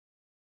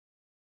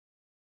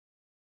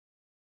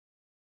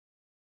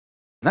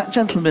That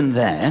gentleman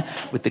there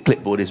with the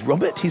clipboard is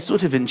Robert. He's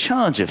sort of in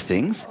charge of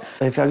things.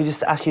 If I could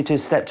just ask you to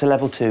step to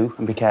level 2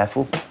 and be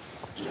careful.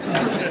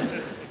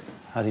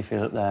 How do you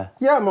feel up there?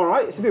 Yeah, I'm all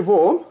right. It's a bit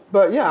warm,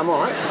 but yeah, I'm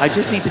all right. I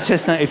just need to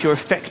test out if you're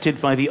affected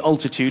by the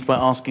altitude by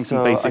asking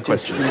some basic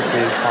questions. I just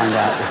need to find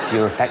out if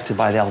you're affected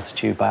by the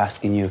altitude by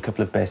asking you a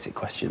couple of basic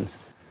questions.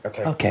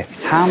 OK. OK.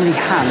 How many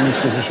hands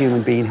does a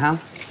human being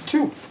have?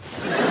 2.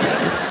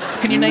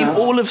 Can you name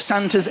all of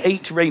Santa's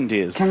 8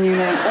 reindeers? Can you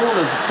name all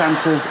of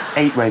Santa's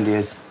 8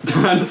 reindeers?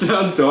 Dancer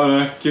and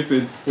Donna,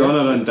 Cupid,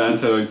 Donna and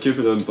Dancer and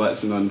Cupid and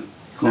Blitzen and...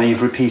 Now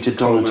you've repeated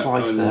Donna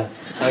twice there.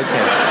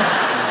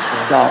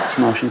 OK. Dark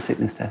motion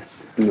sickness test.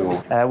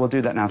 No. We'll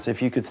do that now, so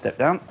if you could step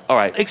down. All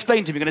right,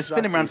 explain to me. You're going to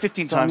spin him around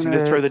 15 times and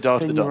you're going to throw the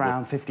dart at the dartboard. Spin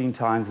around 15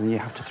 times and you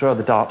have to throw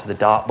the dart to the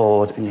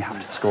dartboard and you have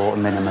to score a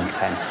minimum of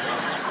 10.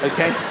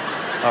 OK.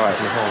 All right.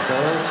 Your hold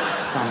those.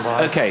 Stand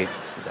by. OK.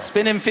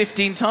 Spin him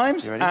 15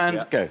 times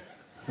and go.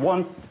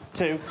 1, 2,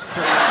 3, 4,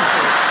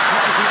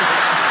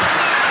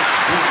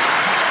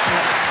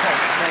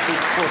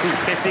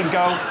 15,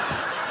 go.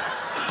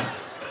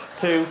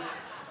 2.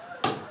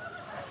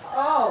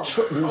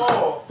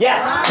 Oh.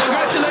 Yes!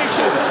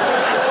 Congratulations!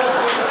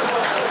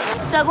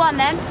 So go on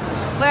then.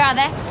 Where are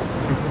they?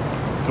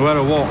 Where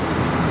are what?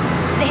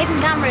 The hidden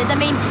cameras. I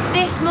mean,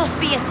 this must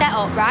be a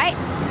setup, right?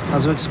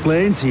 As I've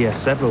explained to you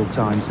several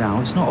times now,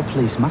 it's not a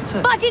police matter.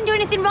 But I didn't do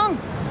anything wrong.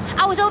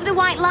 I was over the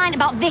white line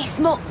about this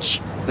much.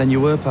 Then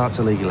you were parked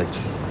illegally.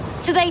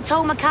 So they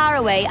towed my car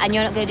away and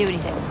you're not going to do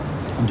anything?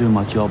 I'm doing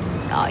my job.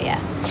 Oh, yeah.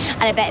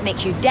 And I bet it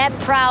makes you dead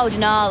proud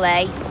and all,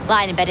 eh?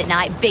 Lying in bed at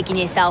night, bigging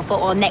yourself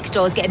up while next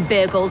door's getting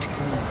burgled.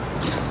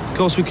 Of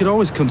course, we could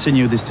always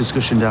continue this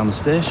discussion down the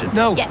station.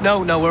 No, Yeah.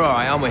 no, we're all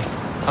right, aren't we?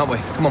 Aren't we?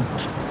 Come on.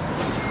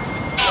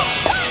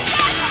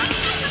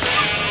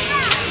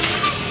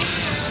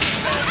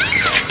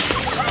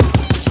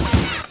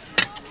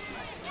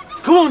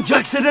 Come on,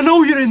 Jackson, I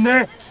know you're in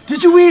there.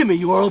 Did you hear me,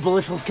 you horrible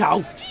little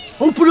cow?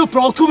 Open up or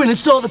I'll come in and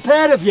sort the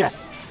pair of you.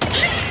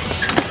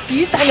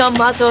 You bang on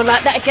my door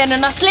like that again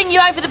and I'll sling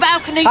you over the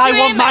balcony. I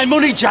want my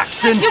money,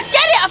 Jackson. You'll get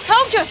it, I've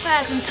told you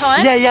 1,000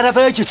 times. Yeah, I've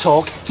heard you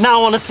talk. Now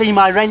I want to see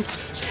my rent.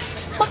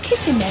 My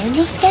kid's in there and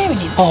you're scaring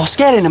him. Oh,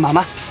 scaring him,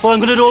 Mama? Well, I'm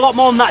going to do a lot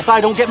more than that if I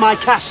don't get my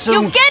cash soon.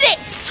 You'll get it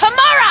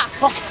tomorrow.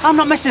 Look, I'm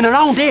not messing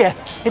around here.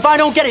 If I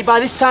don't get it by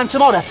this time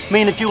tomorrow,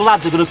 me and a few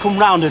lads are going to come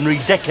round and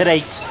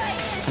redecorate.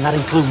 And that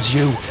includes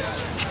you.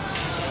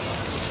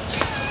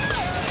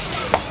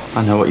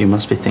 I know what you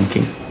must be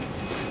thinking,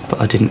 but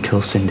I didn't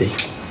kill Cindy.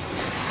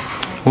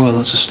 Well,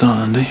 that's a start,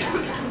 Andy.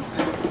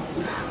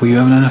 Were you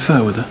having an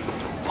affair with her?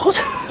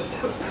 What?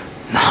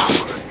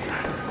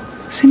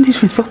 No.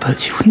 Cindy's with Robert.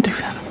 She wouldn't do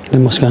that.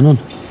 Then what's going on?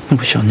 I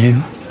wish I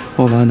knew.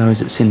 All I know is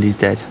that Cindy's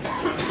dead.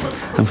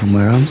 And from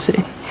where I'm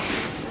sitting,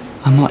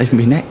 I might even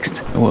be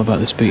next. What about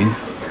this beating?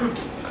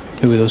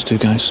 Who were those 2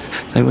 guys?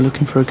 They were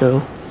looking for a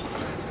girl,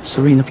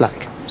 Serena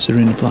Black.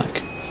 Serena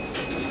Black.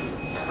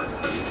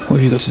 What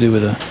have you got to do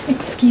with her?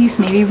 Excuse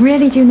me, we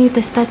really do need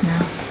this bed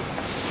now.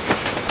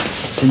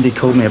 Cindy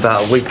called me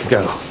about a week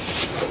ago.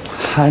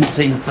 I hadn't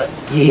seen her for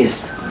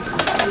years.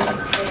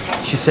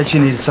 She said she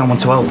needed someone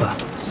to help her.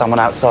 Someone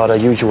outside her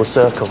usual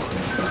circle.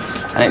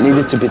 And it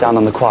needed to be done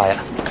on the quiet.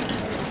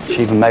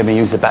 She even made me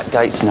use the back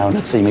gates, you know, and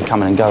they'd see me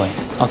coming and going.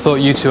 I thought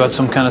you 2 had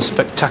some kind of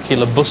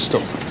spectacular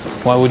bust-up.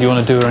 Why would you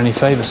want to do her any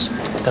favours?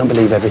 Don't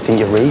believe everything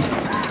you read.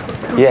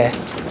 Yeah,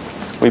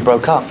 we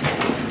broke up.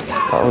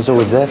 But I was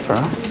always there for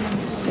her.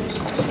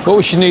 What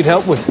would she need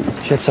help with?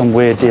 She had some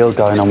weird deal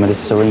going on with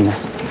this Serena.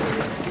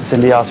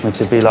 Cindy asked me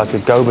to be like a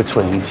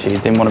go-between. She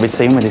didn't want to be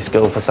seen with this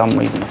girl for some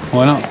reason.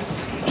 Why not?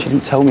 She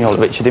didn't tell me all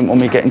of it. She didn't want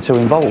me getting too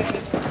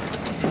involved.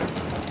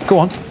 Go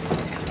on.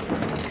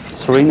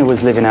 Serena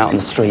was living out on the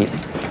street,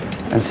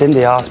 and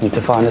Cindy asked me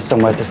to find her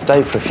somewhere to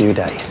stay for a few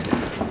days.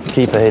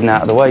 Keep her hidden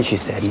out of the way, she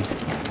said,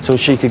 until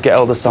she could get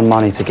hold of some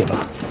money to give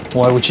her.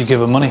 Why would she give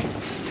her money?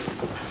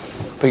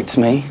 Beats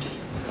me.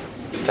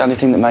 The only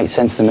thing that makes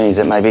sense to me is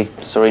that maybe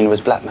Serena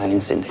was blackmailing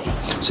Cindy.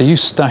 So you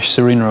stashed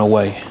Serena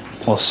away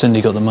while Cindy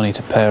got the money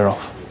to pay her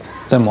off.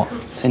 Then what?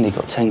 Cindy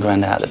got 10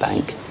 grand out of the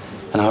bank,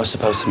 and I was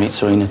supposed to meet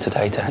Serena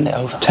today to hand it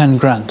over. 10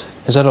 grand?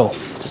 Is that all?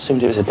 Just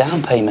assumed it was a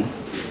down payment.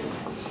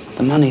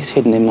 The money's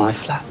hidden in my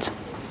flat.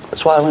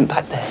 That's why I went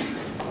back there.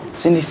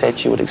 Cindy said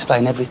she would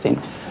explain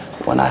everything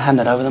when I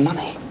handed over the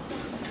money.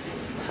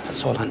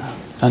 That's all I know.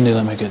 Andy,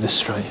 let me get this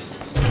straight.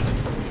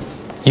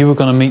 You were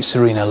going to meet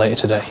Serena later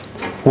today.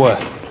 Where?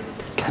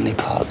 Candy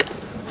Park,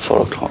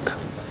 4 o'clock.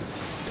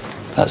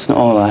 That's not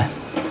all. I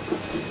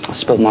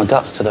spilled my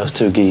guts to those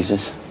 2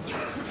 geezers.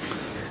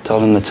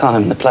 Told them the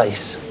time and the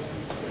place.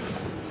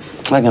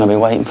 They're going to be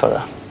waiting for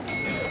her.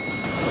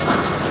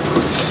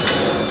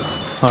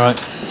 All right.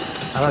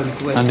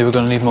 Andy, we're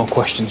going to need more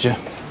questions, yeah?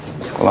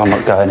 Well, I'm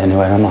not going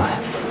anywhere, am I?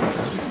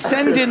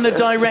 Send in the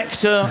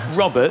director,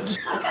 Robert.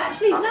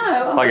 Actually,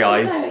 no. Hi,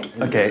 guys.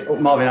 OK,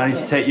 Marvin, I need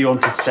to take you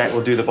onto set.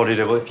 We'll do the body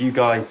double. If you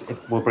guys...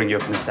 We'll bring you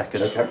up in a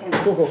second, OK?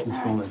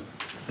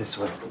 This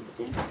way.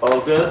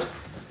 All good?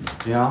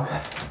 Yeah.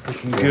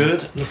 Looking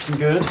good. Looking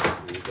good.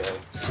 Here you go.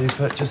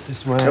 Super, just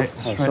this way. Yep.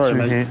 Straight Sorry,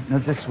 through mate. here. No,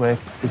 this way.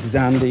 This is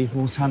Andy.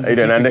 Horse hand. How you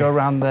doing, If you could Andy? Go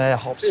around there,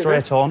 hop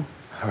straight on.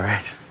 All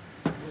right.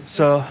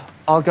 So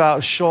I'll go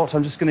out short.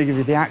 I'm just going to give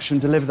you the action,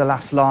 deliver the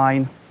last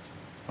line,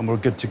 and we're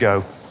good to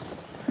go.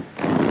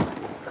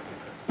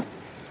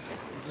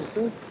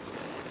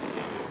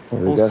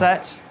 All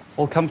set?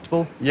 All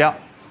comfortable? Yeah.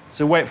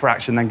 So wait for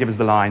action, then give us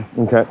the line.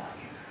 Okay.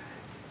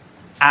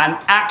 And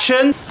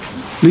action!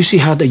 Lucy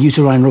had a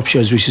uterine rupture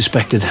as we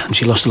suspected, and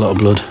she lost a lot of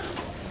blood.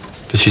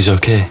 But she's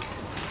okay.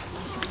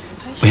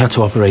 We had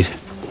to operate.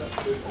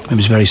 It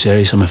was very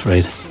serious, I'm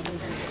afraid.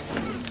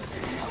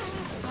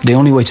 The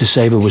only way to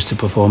save her was to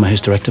perform a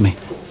hysterectomy.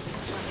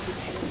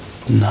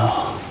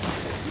 No.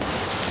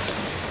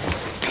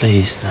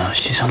 Please, no.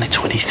 She's only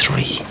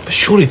 23. But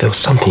surely there was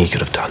something you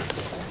could have done.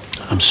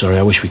 I'm sorry,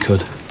 I wish we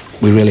could.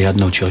 We really had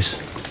no choice.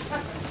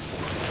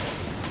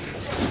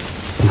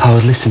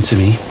 Howard, listen to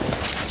me.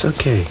 It's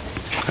okay.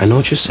 I know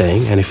what you're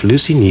saying, and if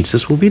Lucy needs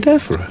us, we'll be there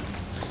for her.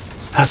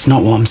 That's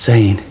not what I'm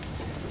saying.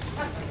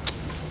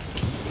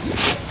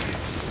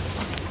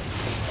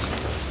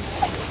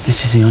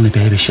 This is the only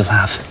baby she'll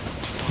have.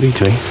 What are you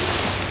doing?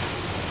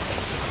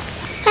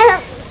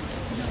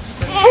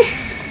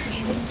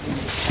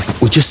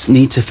 We just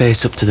need to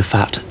face up to the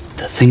fact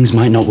that things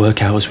might not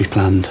work out as we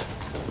planned.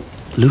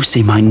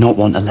 Lucy might not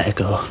want to let her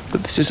go.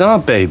 But this is our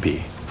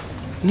baby.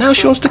 Now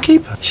she wants to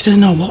keep her. She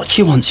doesn't know what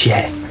she wants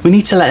yet. We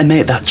need to let her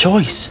make that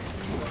choice.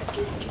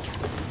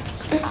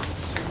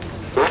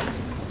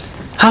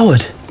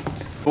 Howard.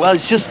 Well,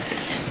 it's just,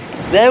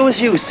 there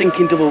was you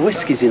sinking double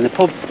whiskies in the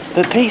pub,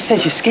 but Pete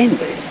says your skin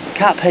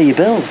can't pay your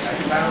bills.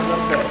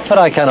 What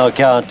I can or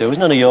can't do is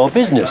none of your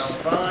business.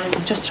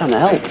 I'm just trying to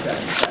help.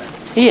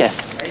 Here,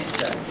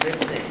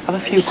 have a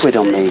few quid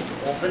on me.